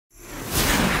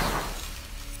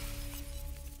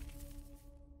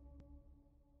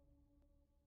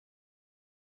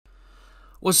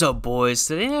What's up, boys?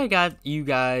 Today I got you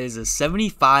guys a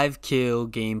 75 kill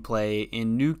gameplay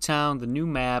in Nuketown, the new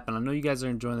map, and I know you guys are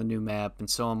enjoying the new map, and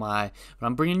so am I, but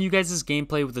I'm bringing you guys this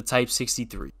gameplay with the Type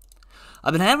 63.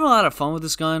 I've been having a lot of fun with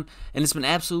this gun, and it's been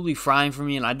absolutely frying for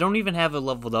me, and I don't even have it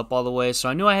leveled up all the way, so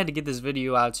I knew I had to get this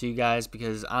video out to you guys,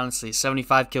 because honestly, a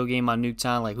 75 kill game on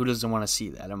Nuketown, like, who doesn't want to see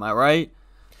that, am I right?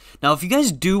 Now, if you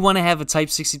guys do want to have a Type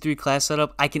 63 class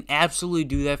setup, I can absolutely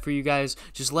do that for you guys.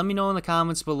 Just let me know in the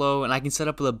comments below, and I can set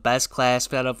up the best class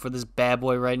setup for this bad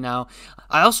boy right now.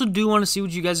 I also do want to see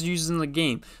what you guys are using in the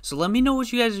game, so let me know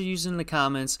what you guys are using in the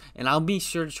comments, and I'll be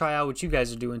sure to try out what you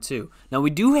guys are doing too. Now,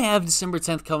 we do have December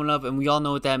 10th coming up, and we all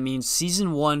know what that means.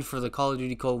 Season 1 for the Call of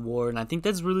Duty Cold War, and I think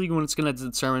that's really when it's going to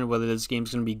determine whether this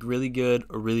game's going to be really good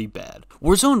or really bad.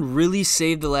 Warzone really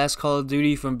saved the last Call of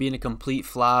Duty from being a complete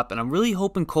flop, and I'm really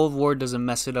hoping Cold War doesn't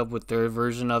mess it up with their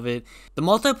version of it. The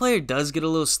multiplayer does get a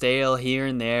little stale here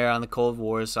and there on the Cold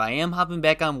War, so I am hopping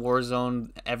back on Warzone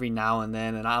every now and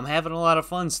then, and I'm having a lot of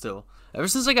fun still. Ever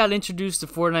since I got introduced to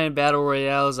Fortnite Battle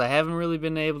Royales, I haven't really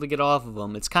been able to get off of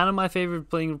them. It's kind of my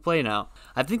favorite thing to play now.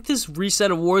 I think this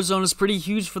reset of Warzone is pretty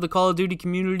huge for the Call of Duty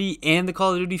community and the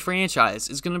Call of Duty franchise.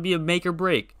 It's going to be a make or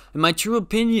break. In my true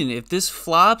opinion, if this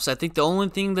flops, I think the only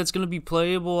thing that's going to be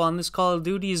playable on this Call of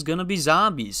Duty is going to be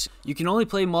zombies. You can only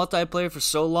play multiplayer for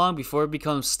so long before it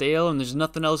becomes stale and there's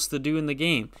nothing else to do in the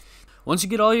game. Once you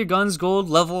get all your guns gold,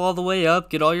 level all the way up,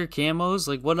 get all your camos,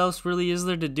 like what else really is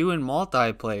there to do in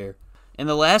multiplayer? And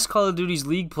the last Call of Duty's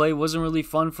League play wasn't really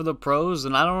fun for the pros,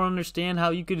 and I don't understand how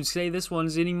you could say this one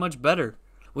is any much better.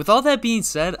 With all that being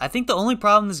said, I think the only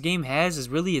problem this game has is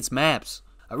really its maps.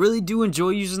 I really do enjoy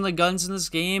using the guns in this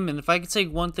game, and if I could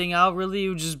take one thing out, really, it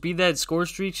would just be that score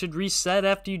streak should reset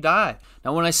after you die.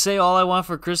 Now, when I say all I want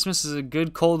for Christmas is a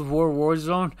good Cold War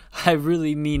Warzone, I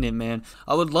really mean it, man.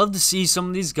 I would love to see some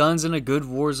of these guns in a good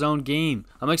Warzone game.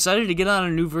 I'm excited to get on a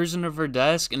new version of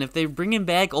Verdesk, and if they're bringing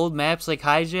back old maps like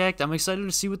Hijacked, I'm excited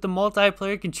to see what the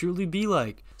multiplayer can truly be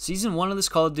like. Season 1 of this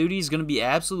Call of Duty is going to be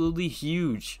absolutely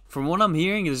huge. From what I'm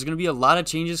hearing, there's going to be a lot of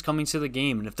changes coming to the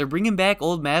game, and if they're bringing back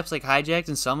old maps like Hijacked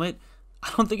and Summit,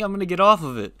 I don't think I'm going to get off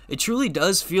of it. It truly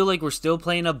does feel like we're still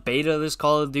playing a beta of this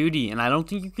Call of Duty, and I don't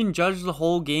think you can judge the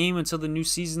whole game until the new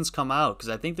seasons come out, because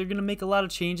I think they're going to make a lot of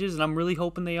changes, and I'm really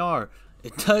hoping they are.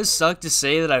 It does suck to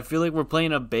say that I feel like we're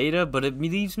playing a beta, but it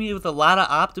leaves me with a lot of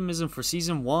optimism for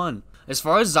Season 1. As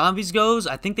far as zombies goes,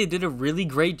 I think they did a really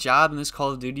great job in this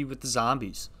Call of Duty with the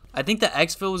zombies. I think the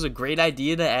exfil was a great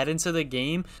idea to add into the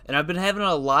game, and I've been having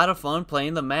a lot of fun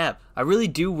playing the map. I really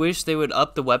do wish they would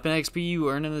up the weapon XP you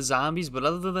earn in the zombies, but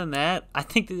other than that, I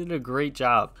think they did a great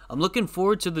job. I'm looking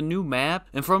forward to the new map,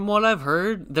 and from what I've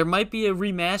heard, there might be a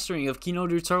remastering of Kino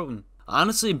der Toten.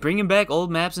 Honestly, bringing back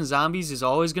old maps and zombies is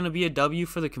always going to be a W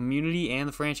for the community and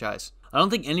the franchise. I don't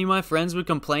think any of my friends would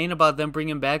complain about them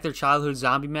bringing back their childhood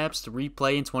zombie maps to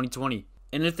replay in 2020.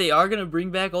 And if they are going to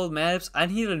bring back old maps, I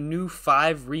need a new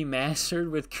 5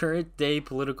 remastered with current day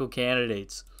political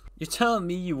candidates. You're telling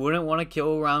me you wouldn't want to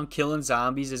kill around killing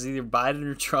zombies as either Biden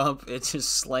or Trump and just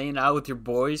slaying out with your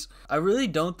boys? I really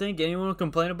don't think anyone will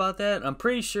complain about that. I'm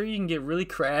pretty sure you can get really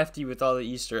crafty with all the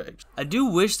Easter eggs. I do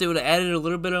wish they would have added a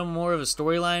little bit more of a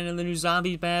storyline in the new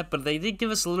zombies map, but they did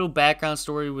give us a little background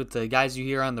story with the guys you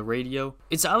hear on the radio.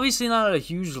 It's obviously not a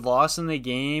huge loss in the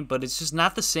game, but it's just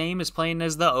not the same as playing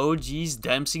as the OGs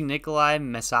Dempsey, Nikolai,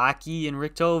 Masaki, and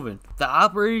Richthofen. The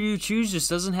operator you choose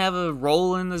just doesn't have a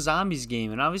role in the zombies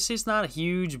game, and obviously it's not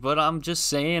huge, but I'm just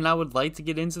saying I would like to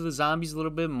get into the zombies a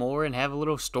little bit more and have a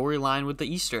little storyline with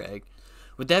the Easter egg.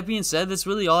 With that being said, that's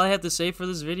really all I have to say for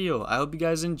this video. I hope you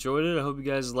guys enjoyed it. I hope you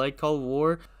guys like Cold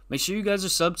War. Make sure you guys are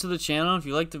subbed to the channel. If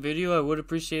you liked the video, I would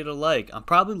appreciate a like. I'm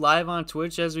probably live on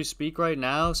Twitch as we speak right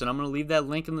now, so I'm going to leave that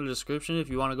link in the description if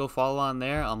you want to go follow on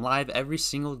there. I'm live every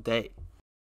single day.